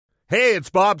Hey, it's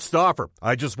Bob Stauffer.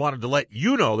 I just wanted to let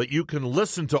you know that you can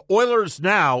listen to Oilers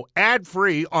Now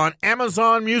ad-free on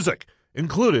Amazon Music,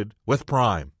 included with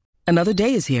Prime. Another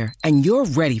day is here, and you're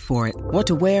ready for it. What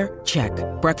to wear? Check.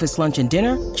 Breakfast, lunch, and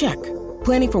dinner? Check.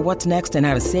 Planning for what's next and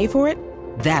how to save for it?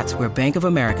 That's where Bank of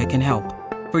America can help.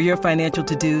 For your financial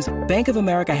to-dos, Bank of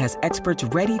America has experts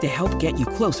ready to help get you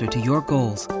closer to your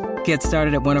goals. Get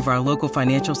started at one of our local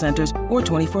financial centers or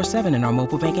 24/7 in our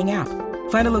mobile banking app.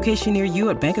 Find a location near you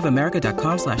at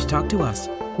bankofamerica.com/talktous.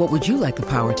 What would you like the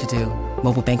power to do?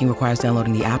 Mobile banking requires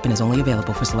downloading the app and is only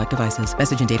available for select devices.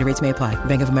 Message and data rates may apply.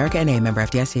 Bank of America N.A., member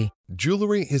FDIC.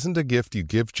 Jewelry isn't a gift you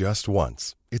give just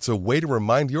once. It's a way to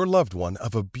remind your loved one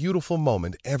of a beautiful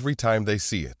moment every time they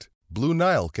see it. Blue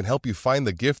Nile can help you find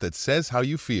the gift that says how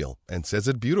you feel and says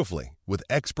it beautifully, with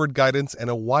expert guidance and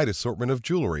a wide assortment of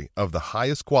jewelry of the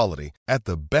highest quality at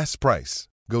the best price.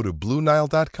 Go to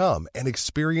BlueNile.com and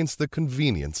experience the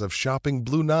convenience of shopping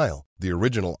Blue Nile, the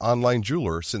original online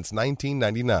jeweler since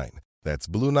 1999. That's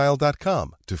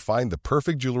BlueNile.com to find the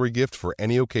perfect jewelry gift for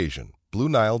any occasion.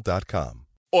 BlueNile.com.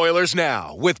 Oilers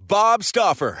Now with Bob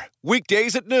Stauffer.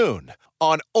 Weekdays at noon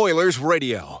on Oilers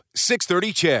Radio,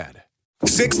 630 CHED.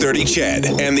 630 CHED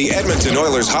and the Edmonton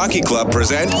Oilers Hockey Club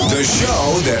present the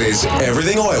show that is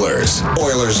everything Oilers.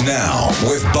 Oilers Now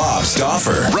with Bob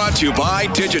Stauffer. Brought to you by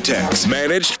Digitex.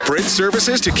 Managed print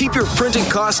services to keep your printing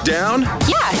costs down?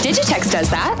 Yeah, Digitex does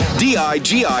that.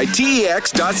 Digitex.ca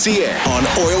on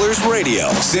Oilers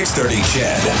Radio, 630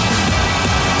 CHED.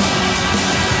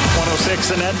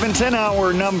 106 in Edmonton,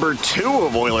 hour number 2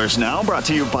 of Oilers Now, brought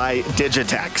to you by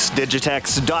Digitex.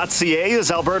 Digitex.ca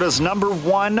is Alberta's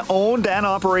 #1 owned and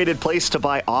operated place to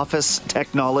buy office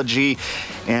technology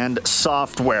and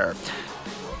software.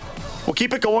 We'll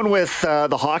keep it going with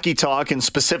the hockey talk and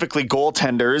specifically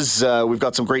goaltenders. We've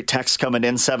got some great texts coming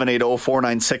in,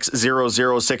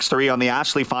 780-496-0063 on the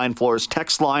Ashley Fine Floors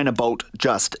text line about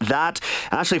just that.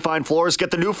 Ashley Fine Floors,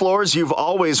 get the new floors you've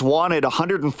always wanted.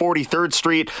 143rd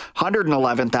Street,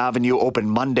 111th Avenue, open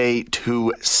Monday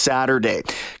to Saturday.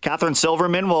 Catherine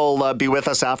Silverman will be with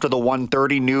us after the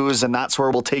 1:30 news, and that's where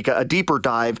we'll take a deeper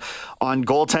dive on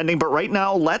goaltending. But right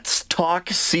now, let's talk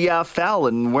CFL,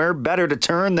 and where better to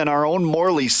turn than our own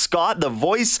Morley Scott, the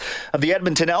voice of the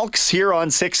Edmonton Elks, here on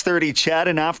 630 CHED.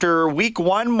 And after week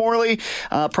 1, Morley,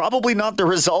 probably not the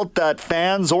result that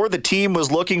fans or the team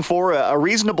was looking for. A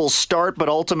reasonable start, but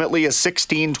ultimately a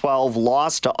 16-12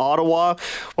 loss to Ottawa.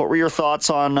 What were your thoughts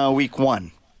on week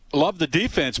 1? Love the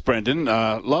defense, Brendan.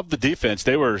 Love the defense.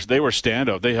 They were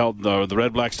standout. They held the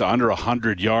Red Blacks to under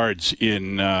 100 yards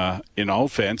in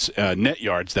offense, net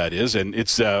yards, that is. And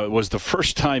it was the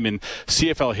first time in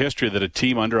CFL history that a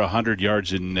team under 100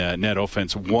 yards in net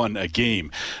offense won a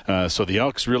game. So the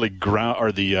Elks really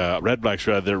the Red Blacks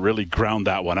rather really ground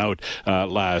that one out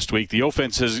last week. The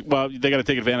offense they got to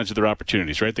take advantage of their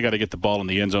opportunities, right? They got to get the ball in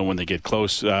the end zone when they get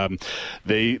close.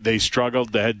 They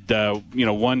struggled. They had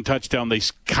one touchdown. They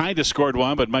kind of scored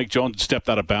one, but Mike Jones stepped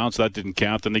out of bounds, so that didn't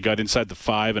count. Then they got inside the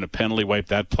 5 and a penalty wiped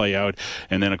that play out.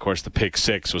 And then, of course, the pick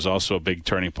 6 was also a big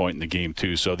turning point in the game,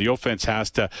 too. So the offense has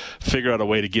to figure out a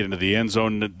way to get into the end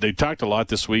zone. They talked a lot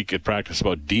this week at practice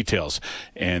about details.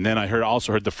 And then I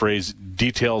also heard the phrase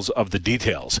details of the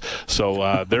details.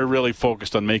 So they're really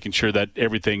focused on making sure that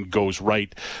everything goes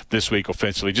right this week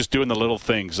offensively. Just doing the little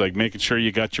things, like making sure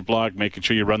you got your block, making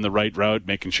sure you run the right route,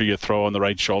 making sure you throw on the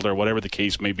right shoulder, whatever the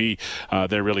case may be.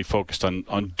 They're really focused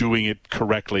on doing it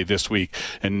correctly this week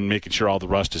and making sure all the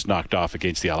rust is knocked off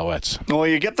against the Alouettes. Well,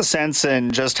 you get the sense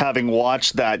in just having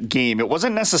watched that game, it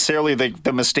wasn't necessarily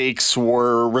the mistakes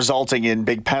were resulting in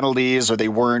big penalties, or they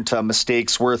weren't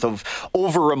mistakes worth of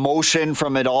over-emotion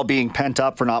from it all being pent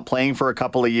up for not playing for a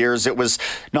couple of years. It was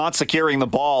not securing the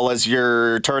ball as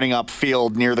you're turning up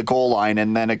field near the goal line,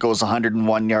 and then it goes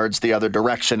 101 yards the other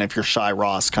direction if you're Shai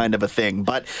Ross, kind of a thing.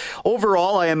 But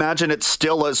overall, I imagine it's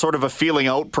still a sort of a feeling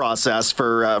out process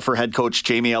for head coach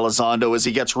Jamie Elizondo as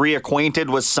he gets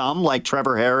reacquainted with some like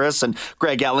Trevor Harris and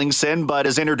Greg Ellingson, but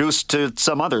is introduced to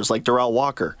some others like Darrell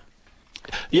Walker.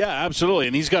 Yeah, absolutely,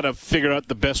 and he's got to figure out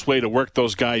the best way to work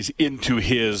those guys into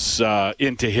his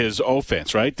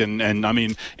offense, right? And I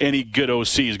mean, any good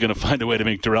OC is going to find a way to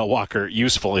make Darrell Walker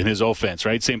useful in his offense,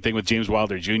 right? Same thing with James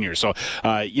Wilder Jr. So,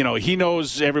 he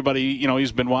knows everybody.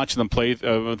 He's been watching them play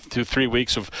through 3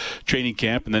 weeks of training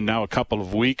camp, and then now a couple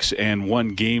of weeks and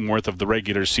 1 game worth of the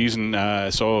regular season.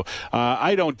 So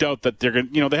I don't doubt that they're going.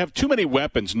 They have too many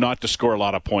weapons not to score a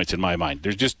lot of points in my mind.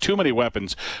 There's just too many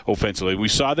weapons offensively. We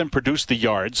saw them produce the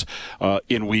yards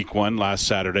in week 1 last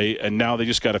Saturday, and now they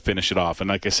just got to finish it off. And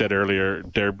like I said earlier,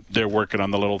 they're working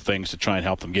on the little things to try and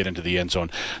help them get into the end zone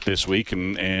this week,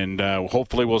 and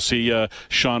hopefully we'll see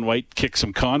Sean White kick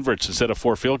some converts instead of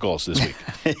 4 field goals this week.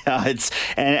 Yeah,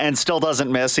 and still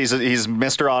doesn't miss. He's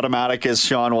Mr. Automatic as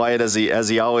Sean White as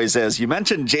he always is. You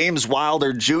mentioned James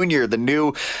Wilder Jr., the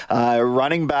new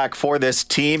running back for this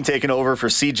team, taking over for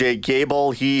C.J.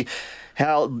 Gable. He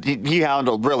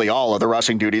handled really all of the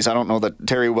rushing duties. I don't know that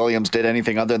Terry Williams did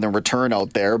anything other than return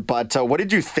out there. But what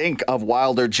did you think of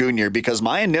Wilder Jr.? Because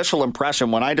my initial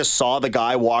impression when I just saw the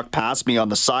guy walk past me on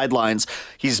the sidelines,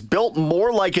 he's built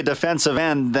more like a defensive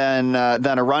end than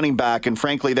a running back. And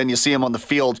frankly, then you see him on the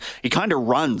field, he kind of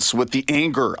runs with the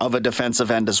anger of a defensive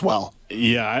end as well.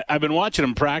 Yeah, I've been watching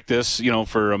him practice,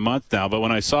 for a month now. But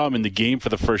when I saw him in the game for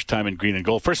the first time in green and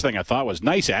gold, first thing I thought was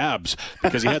nice abs,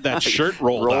 because he had that shirt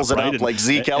rolled rolls up, it right? up like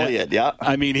Zeke Elliott. Yeah,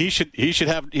 I mean, he should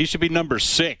be number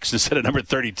 6 instead of number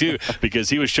 32, because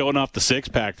he was showing off the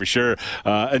 6-pack for sure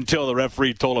until the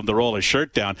referee told him to roll his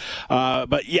shirt down.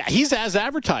 But yeah, he's as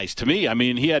advertised to me. I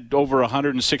mean, he had over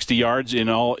 160 yards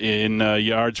in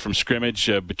yards from scrimmage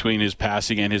between his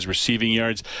passing and his receiving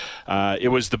yards.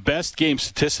 It was the best game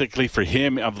statistically for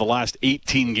him of the last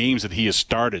 18 games that he has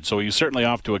started, so he's certainly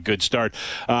off to a good start.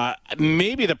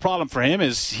 Maybe the problem for him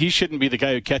is he shouldn't be the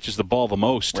guy who catches the ball the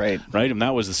most, right? And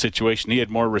that was the situation. He had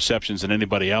more receptions than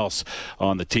anybody else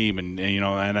on the team, and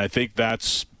I think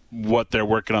that's what they're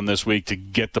working on this week, to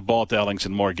get the ball to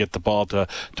Ellingson more, get the ball to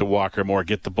Walker more,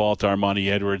 get the ball to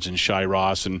Armani Edwards and Shai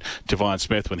Ross and Devon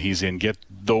Smith when he's in, get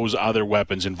those other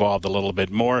weapons involved a little bit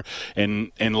more,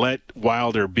 and let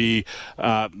Wilder be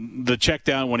the check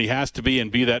down when he has to be,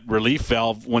 and be that relief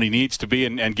valve when he needs to be,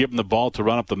 and give him the ball to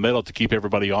run up the middle to keep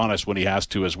everybody honest when he has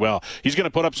to as well. He's going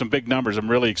to put up some big numbers. I'm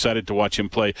really excited to watch him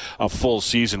play a full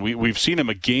season. We've seen him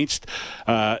against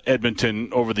Edmonton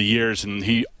over the years, and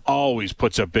he always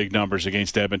puts up big numbers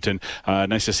against Edmonton.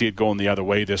 Nice to see it going the other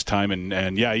way this time.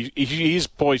 And yeah, he's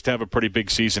poised to have a pretty big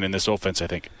season in this offense, I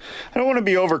think. I don't want to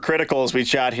be overcritical as we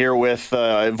chat here with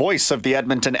voice of the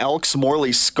Edmonton Elks,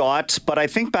 Morley Scott, but I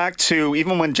think back to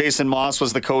even when Jason Moss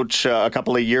was the coach a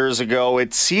couple of years ago,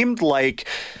 it seemed like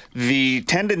the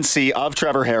tendency of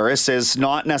Trevor Harris is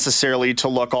not necessarily to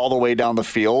look all the way down the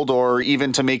field or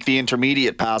even to make the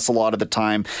intermediate pass a lot of the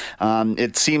time.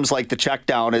 It seems like the check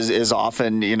down is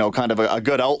often, kind of a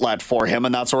good outlet for him,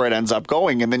 and that's where it ends up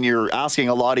going. And then you're asking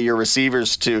a lot of your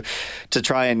receivers to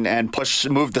try and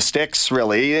move the sticks,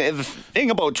 really. The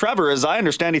thing about Trevor is I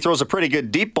understand he throws a pretty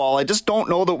good deep ball. I just don't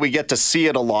know that we get to see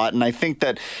it a lot. And I think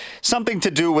that something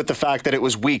to do with the fact that it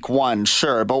was week 1,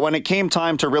 sure. But when it came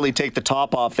time to really take the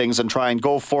top off things and try and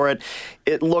go for it,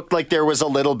 it looked like there was a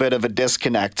little bit of a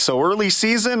disconnect. So early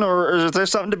season, or is there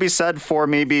something to be said for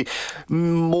maybe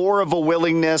more of a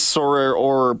willingness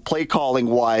or play calling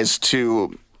wise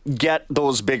to get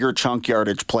those bigger chunk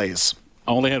yardage plays?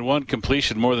 Only had one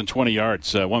completion more than 20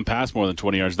 yards, one pass more than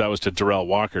 20 yards. That was to Darrell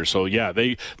Walker. So yeah,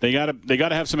 they got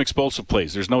to have some explosive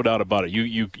plays. There's no doubt about it.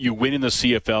 You win in the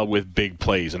CFL with big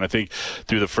plays, and I think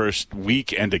through the first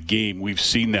week and a game we've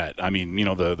seen that. I mean,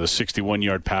 the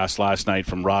 61-yard pass last night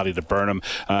from Roddy to Burnham.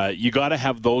 You got to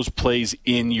have those plays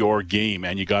in your game,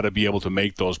 and you got to be able to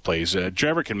make those plays.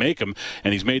 Trevor can make them,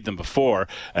 and he's made them before.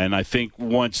 And I think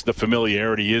once the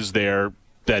familiarity is there,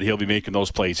 that he'll be making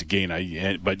those plays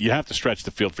again. But you have to stretch the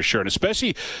field for sure, and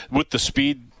especially with the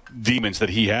speed demons that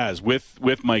he has with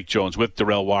Mike Jones, with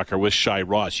Darrell Walker, with Shai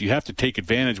Ross. You have to take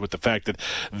advantage with the fact that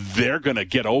they're going to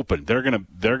get open. They're going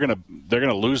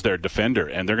to lose their defender,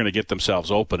 and they're going to get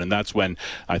themselves open. And that's when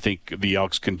I think the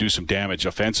Elks can do some damage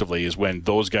offensively, is when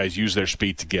those guys use their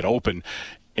speed to get open,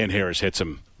 and Harris hits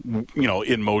him,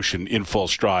 in motion, in full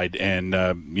stride, and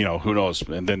who knows?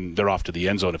 And then they're off to the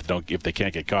end zone if they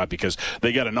can't get caught, because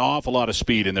they got an awful lot of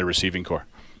speed in their receiving core.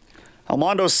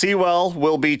 Almondo Sewell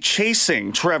will be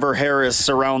chasing Trevor Harris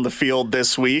around the field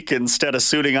this week instead of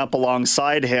suiting up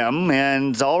alongside him,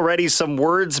 and already some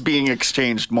words being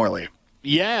exchanged, Morley.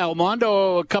 Yeah,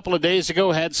 Almondo a couple of days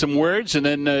ago had some words, and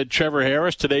then Trevor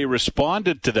Harris today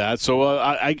responded to that. So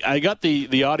I got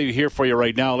the audio here for you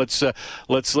right now. Let's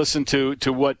listen to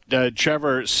what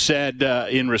Trevor said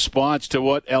in response to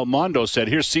what Almondo said.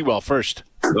 Here's Sewell first.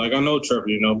 I know Trevor,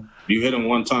 you hit him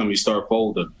one time, you start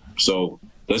folding. So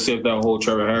let's see if that whole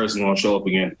Trevor Harris is going to show up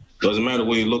again. Doesn't matter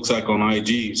what he looks like on IG.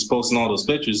 He's posting all those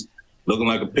pictures looking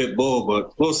like a pit bull,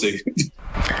 but we'll see.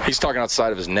 He's talking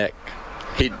outside of his neck.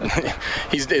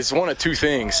 It's one of two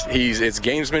things. It's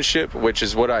gamesmanship, which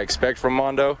is what I expect from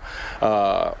Mondo,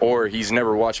 or he's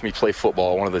never watched me play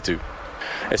football, one of the two.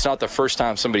 it's not the first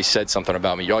time somebody said something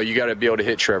about me. You got to be able to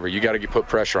hit Trevor. You got to put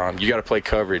pressure on him. You got to play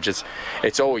coverage.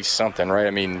 It's always something, right?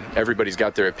 I mean, everybody's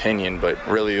got their opinion, but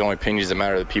really the only opinions that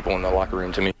matter are the people in the locker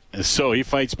room to me. So he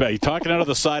fights back. He's talking out of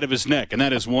the side of his neck, and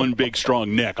that is one big,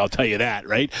 strong neck. I'll tell you that,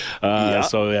 right?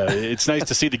 So it's nice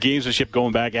to see the gamesmanship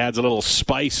going back. Adds a little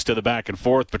spice to the back and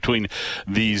forth between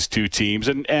these two teams.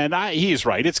 And he's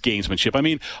right. It's gamesmanship. I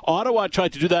mean, Ottawa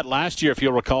tried to do that last year, if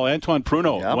you'll recall. Antoine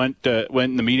Pruneau went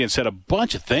in the media and said a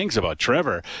bunch of things about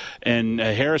Trevor, and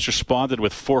Harris responded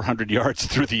with 400 yards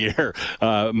through the air,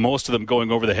 most of them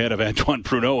going over the head of Antoine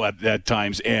Pruneau at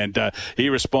times, and he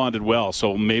responded well.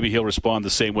 So maybe he'll respond the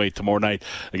same way tomorrow night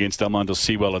against Elmondo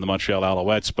Sewell and the Montreal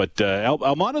Alouettes. But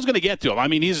Elmondo's going to get to him. I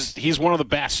mean, he's one of the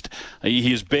best.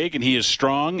 He is big and he is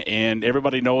strong, and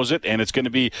everybody knows it. And it's going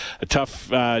to be a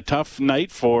tough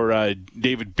night for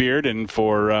David Beard and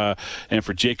for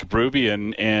Jacob Ruby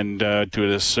and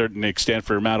to a certain extent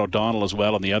for Matt O'Donnell as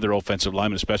well, and the other offensive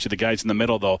linemen, especially the guys in the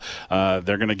middle. Though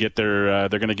they're going to get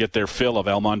their fill of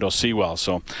Elmondo Sewell.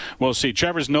 So we'll see.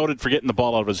 Trevor's noted for getting the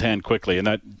ball out of his hand quickly, and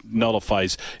that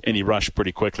nullifies any rush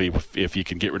pretty quickly if you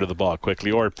can get rid of the ball quickly,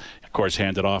 or of course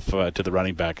hand it off to the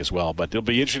running back as well. But it'll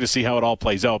be interesting to see how it all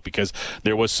plays out, because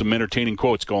there was some entertaining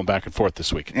quotes going back and forth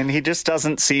this week. And he just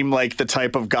doesn't seem like the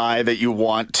type of guy that you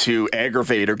want to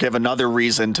aggravate or give another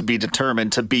reason to be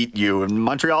determined to beat you. And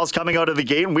Montreal's coming out of the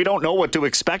gate, and we don't know what to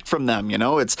expect from them. You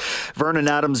know, it's Vernon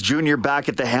Adams Jr. back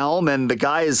at the helm, and the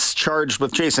guys charged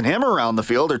with chasing him around the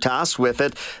field, or tasked with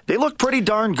it. They look pretty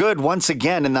darn good once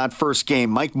again in that first game.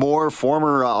 Mike Moore,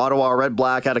 former Ottawa Red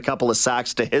Black, had a couple of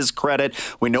sacks to his credit.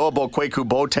 We know about Kwaku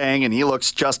Boateng, and he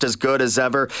looks just as good as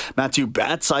ever. Matthew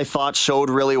Betts, I thought, showed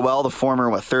really well, the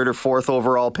former third or fourth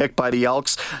overall pick by the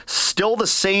Elks. Still the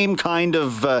same kind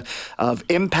of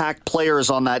impact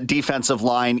players on that defensive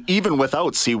line, even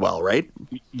without Sewell, right?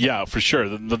 Yeah, for sure.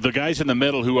 The guys in the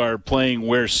middle who are playing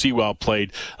where Sewell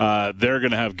played, they're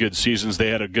going to have good seasons. They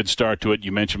had a good start to it.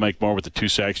 You mentioned Mike Moore with the 2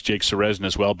 sacks. Jake Serezin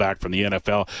as well, back from the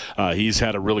NFL. He's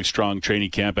had a really strong training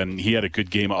camp, and he had a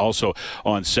good game also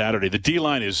on Saturday. The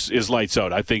D-line is lights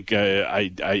out. I think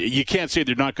you can't say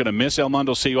they're not going to miss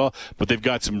Elmondo Sewell, but they've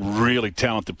got some really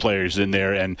talented players in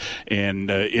there. And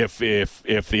if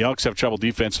the Elks have trouble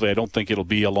defensively, I don't think it'll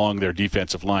be along their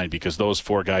defensive line, because those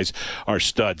 4 guys are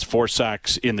studs. 4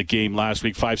 sacks in the game last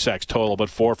week, 5 sacks total, but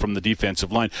 4 from the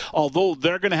defensive line. Although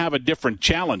they're going to have a different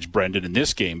challenge, Brendan, in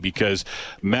this game, because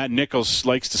Matt Nichols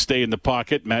likes to stay in the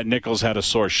pocket. Matt Nichols had a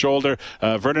sore shoulder.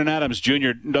 Vernon Adams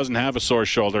Jr. doesn't have a sore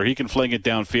shoulder. He can fling it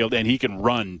downfield, and he can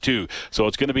run too. So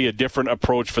it's going to be a different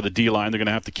approach for the D-line. They're going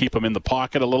to have to keep him in the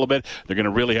pocket a little bit. They're going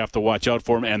to really have to watch out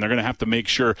for him, and they're going to have to make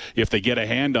sure if they get a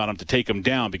hand on him to take him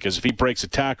down, because if he breaks a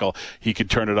tackle, he could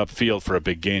turn it upfield for a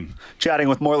big gain. Chatting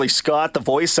with Morley Scott, the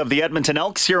voice of the Edmonton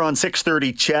Elks, here on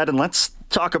 630 CHED, and let's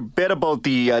talk a bit about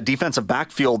the defensive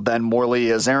backfield then, Morley,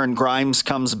 as Aaron Grimes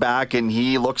comes back, and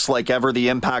he looks like ever the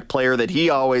impact player that he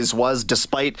always was,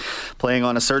 despite playing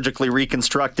on a surgically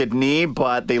reconstructed knee.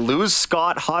 But they lose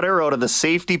Scott Hutter out of the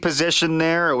safety position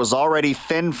there. It was already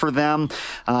thin for them,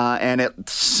 and it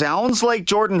sounds like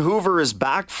Jordan Hoover is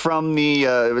back from the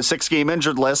 6-game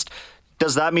injured list.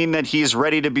 Does that mean that he's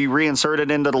ready to be reinserted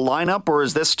into the lineup, or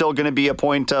is this still going to be a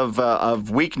point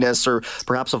of weakness or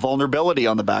perhaps a vulnerability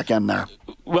on the back end there?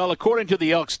 Well, according to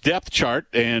the Elks depth chart,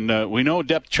 and we know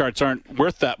depth charts aren't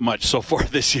worth that much so far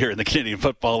this year in the Canadian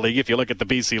Football League if you look at the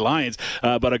BC Lions,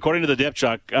 but according to the depth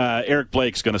chart, Eric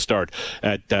Blake's going to start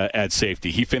at safety.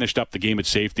 He finished up the game at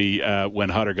safety when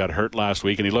Hutter got hurt last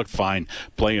week, and he looked fine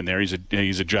playing there.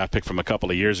 He's a draft pick from a couple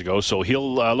of years ago, so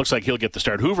he'll looks like he'll get the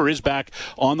start. Hoover is back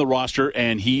on the roster,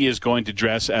 and he is going to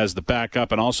dress as the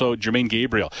backup. And also Jermaine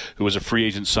Gabriel, who was a free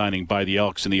agent signing by the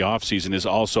Elks in the offseason, is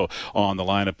also on the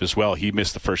lineup as well. He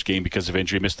missed the first game because of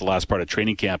injury, missed the last part of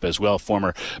training camp as well,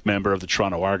 former member of the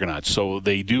Toronto Argonauts. So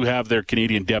they do have their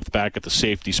Canadian depth back at the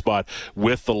safety spot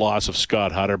with the loss of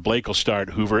Scott Hutter. Blake will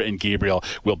start, Hoover and Gabriel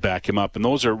will back him up. And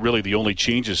those are really the only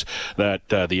changes that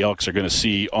the Elks are going to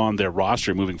see on their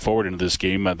roster moving forward into this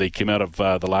game. They came out of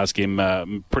the last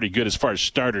game pretty good as far as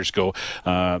starters go.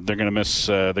 They're going to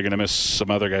miss some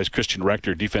other guys. Christian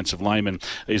Rector, defensive lineman,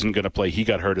 isn't going to play. He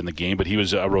got hurt in the game, but he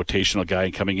was a rotational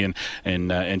guy coming in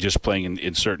and just playing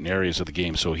in certain areas of the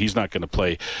game. So he's not going to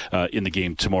play in the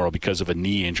game tomorrow because of a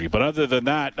knee injury. But other than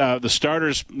that, the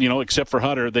starters, except for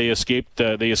Hutter, they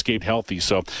escaped healthy.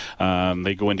 So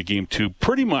they go into game 2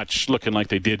 pretty much looking like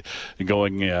they did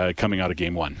coming out of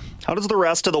game 1. How does the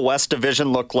rest of the West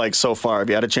Division look like so far? Have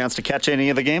you had a chance to catch any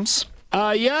of the games?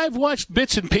 Yeah, I've watched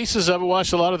bits and pieces. I've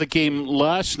watched a lot of the game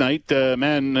last night.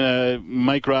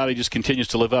 Mike Reilly just continues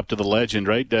to live up to the legend,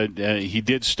 right? He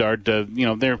did start, I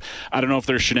don't know if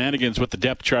there's shenanigans with the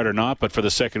depth chart or not, but for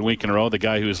the second week in a row, the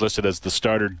guy who was listed as the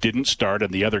starter didn't start,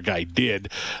 and the other guy did.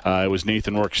 It was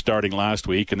Nathan Rourke starting last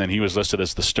week, and then he was listed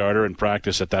as the starter in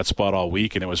practice at that spot all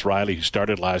week, and it was Reilly who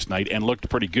started last night and looked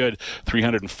pretty good.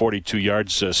 342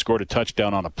 yards, scored a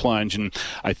touchdown on a plunge, and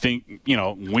I think,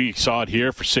 we saw it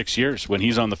here for 6 years. When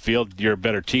he's on the field, you're a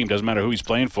better team. Doesn't matter who he's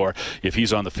playing for. If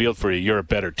he's on the field for you, you're a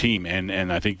better team.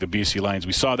 And I think the BC Lions,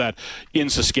 we saw that in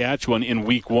Saskatchewan in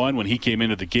week 1 when he came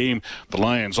into the game. The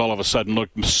Lions all of a sudden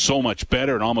looked so much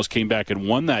better and almost came back and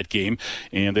won that game.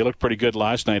 And they looked pretty good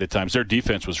last night at times. Their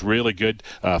defense was really good.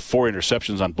 4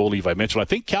 interceptions on Bo Levi Mitchell. I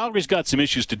think Calgary's got some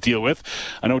issues to deal with.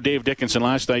 I know Dave Dickinson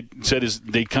last night said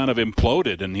they kind of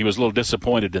imploded, and he was a little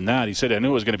disappointed in that. He said, I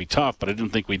knew it was going to be tough, but I didn't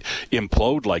think we'd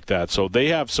implode like that. So they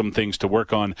have some things to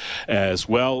work on as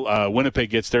well. Winnipeg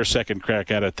gets their second crack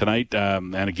at it tonight,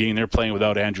 and again, they're playing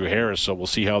without Andrew Harris, so we'll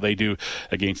see how they do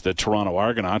against the Toronto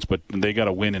Argonauts, but they got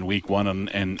a win in week 1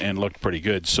 and looked pretty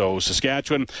good. So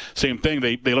Saskatchewan, same thing.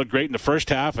 They looked great in the first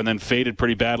half and then faded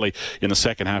pretty badly in the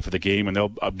second half of the game, and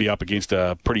they'll be up against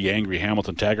a pretty angry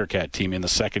Hamilton Tiger Cat team in the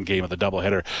second game of the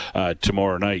doubleheader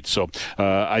tomorrow night. So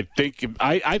I think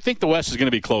the West is going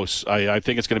to be close. I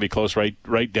think it's going to be close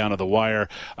right down to the wire.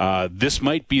 This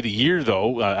might be the year,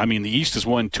 though. The East has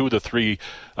won 2 of the 3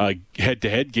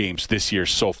 head-to-head games this year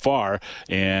so far,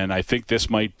 and I think this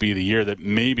might be the year that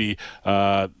maybe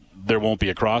there won't be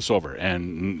a crossover.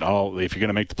 And if you're going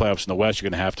to make the playoffs in the West, you're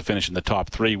going to have to finish in the top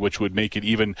 3, which would make it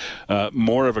even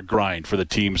more of a grind for the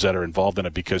teams that are involved in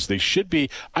it, because they should be,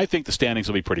 I think the standings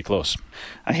will be pretty close.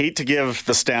 I hate to give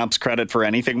the Stamps credit for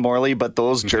anything, Morley, but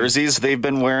those jerseys they've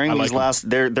been wearing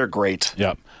they're great.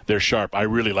 Yeah. They're sharp. I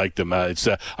really like them. I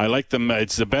like them.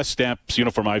 It's the best Stamps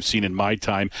uniform I've seen in my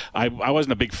time. I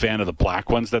wasn't a big fan of the black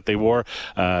ones that they wore.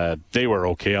 They were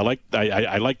okay.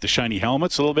 I like the shiny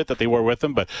helmets a little bit that they wore with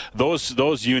them, but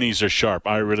those unis are sharp.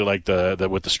 I really like the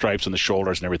with the stripes on the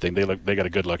shoulders and everything. They got a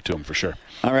good look to them for sure.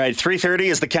 All right, 3:30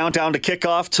 is the countdown to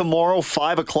kickoff tomorrow.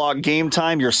 5 o'clock game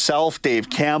time. Yourself, Dave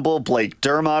Campbell, Blake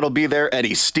Dermott will be there.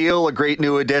 Eddie Steele, a great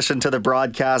new addition to the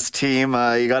broadcast team.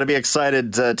 You got to be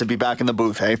excited to be back in the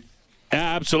booth, hey?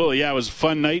 Absolutely, yeah. It was a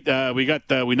fun night. We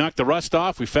knocked the rust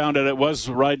off. We found out it was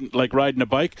riding a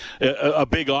bike, a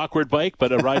big awkward bike,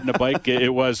 but riding a bike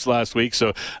it was last week.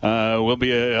 So we'll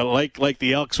be like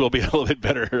the Elks. We'll be a little bit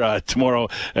better tomorrow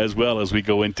as well as we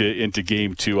go into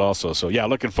game 2 also. So yeah,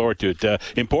 looking forward to it.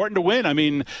 Important to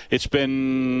win. It's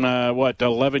been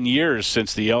 11 years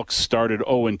since the Elks started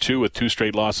 0-2 with 2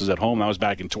 straight losses at home. That was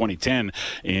back in 2010,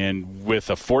 and with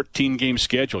a 14-game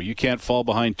schedule, you can't fall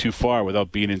behind too far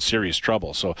without being in serious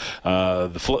trouble. So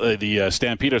the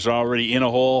Stampeders are already in a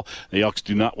hole. The Elks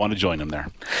do not want to join them there.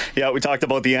 Yeah, we talked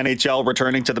about the NHL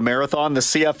returning to the marathon. The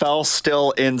CFL still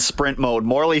in sprint mode.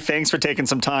 Morley, thanks for taking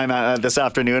some time this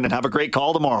afternoon, and have a great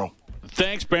call tomorrow.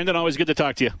 Thanks, Brendan. Always good to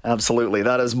talk to you. Absolutely.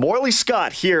 That is Morley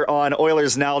Scott here on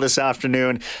Oilers Now this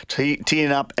afternoon,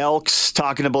 teeing up Elks,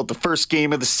 talking about the first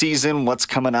game of the season, what's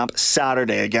coming up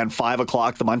Saturday. Again, 5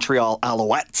 o'clock, the Montreal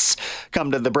Alouettes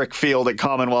come to the Brick Field at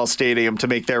Commonwealth Stadium to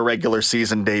make their regular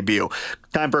season debut.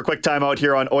 Time for a quick timeout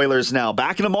here on Oilers Now.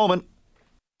 Back in a moment.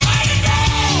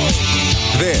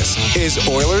 This is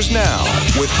Oilers Now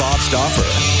with Bob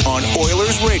Stauffer on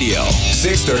Oilers Radio,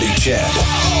 630 CHED.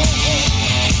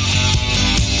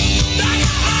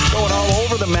 Going all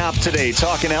over the map today,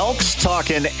 talking Elks,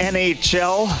 talking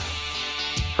NHL.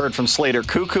 Heard from Slater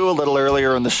Cuckoo a little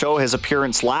earlier in the show, his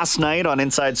appearance last night on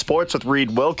Inside Sports with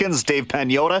Reed Wilkins, Dave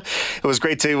Pagnotta. It was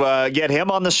great to get him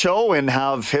on the show and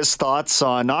have his thoughts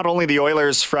on not only the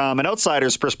Oilers from an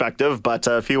outsider's perspective, but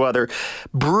a few other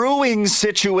brewing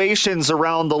situations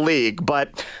around the league.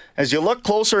 But as you look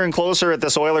closer and closer at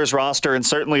this Oilers roster, and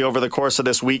certainly over the course of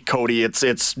this week, Cody,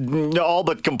 it's all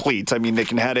but complete. They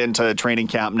can head into training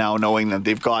camp now knowing that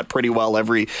they've got pretty well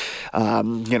everything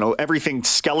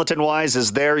skeleton-wise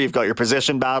is there. You've got your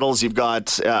position battles. You've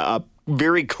got a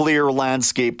very clear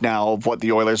landscape now of what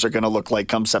the Oilers are going to look like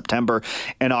come September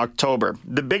and October.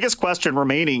 The biggest question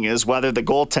remaining is whether the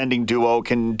goaltending duo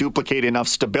can duplicate enough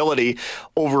stability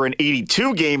over an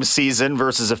 82-game season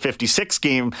versus a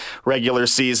 56-game regular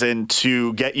season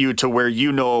to get you to where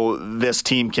you know this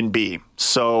team can be.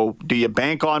 So do you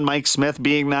bank on Mike Smith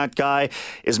being that guy?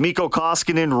 Is Mikko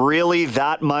Koskinen really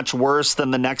that much worse than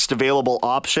the next available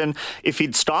option? If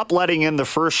he'd stop letting in the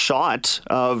first shot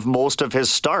of most of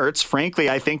his starts, frankly,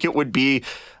 I think it would be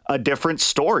a different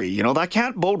story. That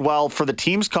can't bode well for the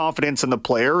team's confidence in the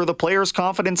player or the player's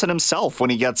confidence in himself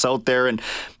when he gets out there and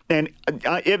And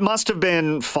it must have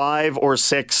been 5 or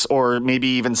 6 or maybe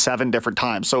even 7 different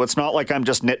times. So it's not like I'm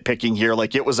just nitpicking here.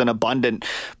 Like, it was an abundant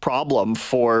problem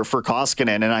for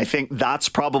Koskinen. And I think that's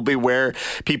probably where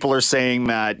people are saying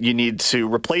that you need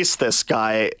to replace this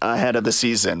guy ahead of the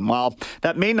season. Well,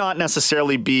 that may not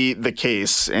necessarily be the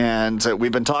case. And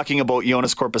we've been talking about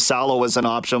Joonas Korpisalo as an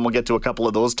option. We'll get to a couple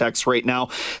of those texts right now.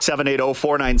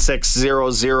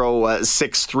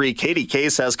 780-496-0063. Katie K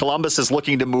says Columbus is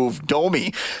looking to move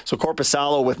Domi. So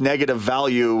Korpisalo with negative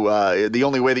value, the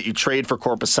only way that you trade for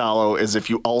Korpisalo is if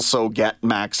you also get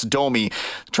Max Domi.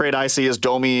 The trade I see is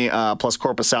Domi plus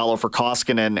Korpisalo for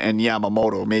Koskinen and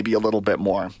Yamamoto, maybe a little bit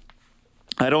more.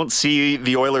 I don't see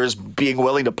the Oilers being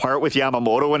willing to part with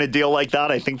Yamamoto in a deal like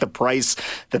that. I think the price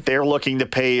that they're looking to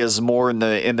pay is more in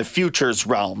the futures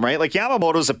realm, right? Like,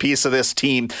 Yamamoto's a piece of this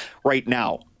team right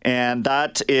now. And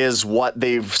that is what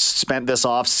they've spent this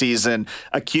offseason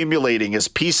accumulating as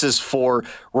pieces for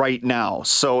right now.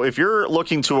 So if you're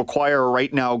looking to acquire a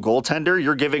right now goaltender,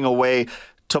 you're giving away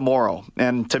tomorrow.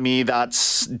 And to me,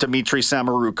 that's Dmitry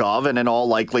Samorukov, and in all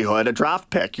likelihood, a draft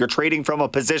pick. You're trading from a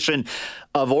position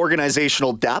of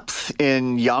organizational depth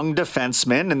in young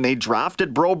defensemen, and they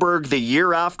drafted Broberg the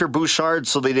year after Bouchard,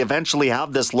 so they'd eventually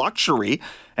have this luxury,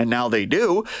 and now they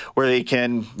do, where they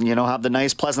can, have the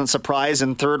nice, pleasant surprise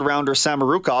in third-rounder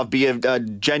Samorukov be a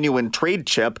genuine trade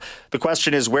chip. The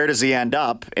question is, where does he end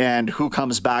up, and who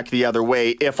comes back the other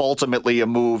way if ultimately a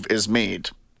move is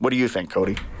made? What do you think,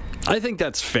 Cody? I think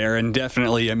that's fair, and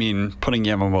definitely, putting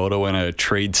Yamamoto in a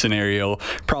trade scenario,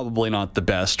 probably not the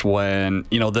best when,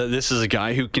 this is a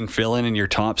guy who can fill in your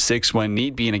top 6 when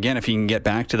need be. And again, if he can get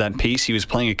back to that pace he was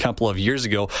playing a couple of years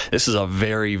ago, this is a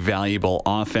very valuable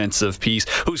offensive piece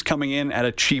who's coming in at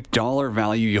a cheap dollar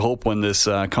value, you hope, when this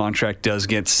contract does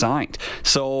get signed.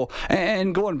 So,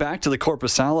 and going back to the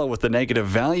Korpisalo with the negative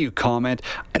value comment,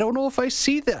 I don't know if I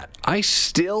see that. I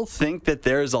still think that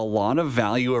there's a lot of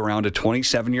value around a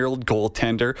 27-year-old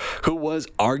goaltender who was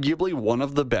arguably one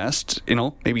of the best,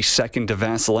 maybe second to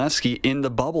Vasilevsky in the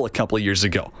bubble a couple of years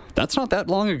ago. That's not that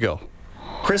long ago.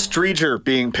 Chris Driedger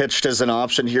being pitched as an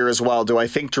option here as well. Do I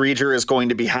think Driedger is going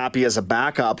to be happy as a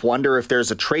backup? Wonder if there's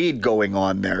a trade going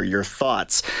on there. Your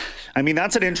thoughts?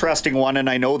 That's an interesting one, and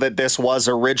I know that this was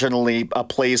originally a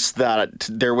place that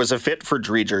there was a fit for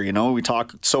Driedger. We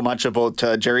talk so much about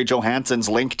Jerry Johansson's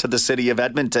link to the city of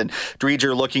Edmonton.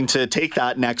 Driedger looking to take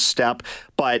that next step,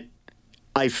 but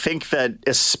I think that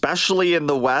especially in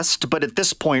the West, but at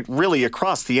this point really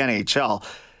across the NHL,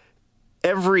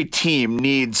 every team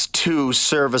needs 2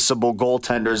 serviceable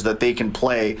goaltenders that they can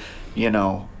play,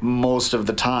 most of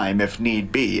the time if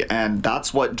need be. And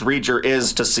that's what Driedger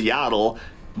is to Seattle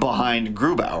behind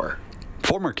Grubauer.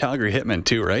 Former Calgary Hitman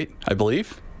too, right? I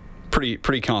believe.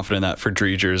 Pretty confident in that for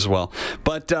Driedger as well.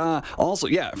 But also,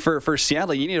 for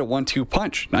Seattle, you need a 1-2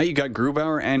 punch. Now you got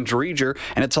Grubauer and Driedger,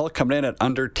 and it's all coming in at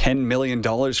under $10 million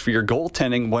for your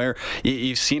goaltending, where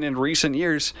you've seen in recent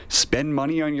years, spend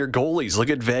money on your goalies. Look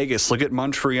at Vegas, look at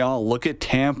Montreal, look at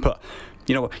Tampa.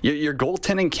 Your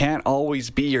goaltending can't always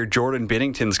be your Jordan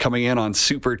Binningtons coming in on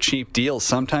super cheap deals.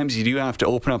 Sometimes you do have to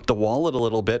open up the wallet a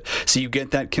little bit so you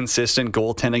get that consistent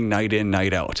goaltending night in,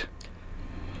 night out.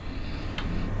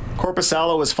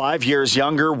 Korpisalo is 5 years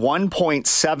younger,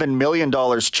 $1.7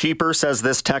 million cheaper, says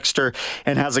this texter,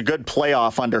 and has a good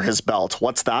playoff under his belt.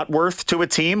 What's that worth to a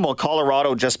team? Well,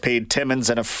 Colorado just paid Timmins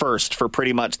and a first for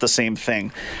pretty much the same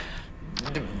thing.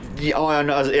 On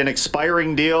an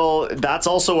expiring deal, that's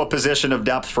also a position of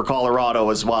depth for Colorado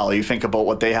as well. You think about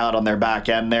what they had on their back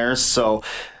end there. So,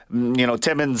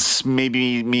 Timmins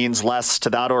maybe means less to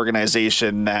that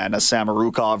organization than a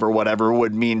Samorukov or whatever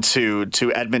would mean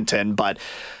to Edmonton. But,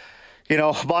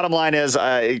 bottom line is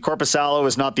Korpisalo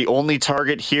is not the only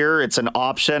target here. It's an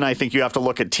option. I think you have to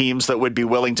look at teams that would be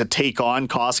willing to take on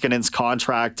Koskinen's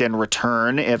contract in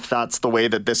return if that's the way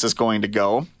that this is going to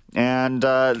go. And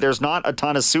there's not a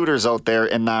ton of suitors out there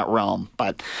in that realm.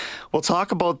 But we'll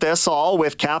talk about this all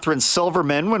with Catherine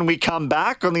Silverman when we come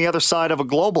back on the other side of a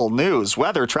global news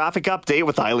weather traffic update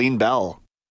with Eileen Bell.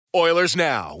 Oilers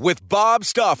Now with Bob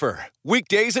Stauffer.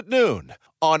 Weekdays at noon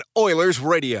on Oilers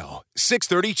Radio,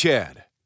 630 CHED.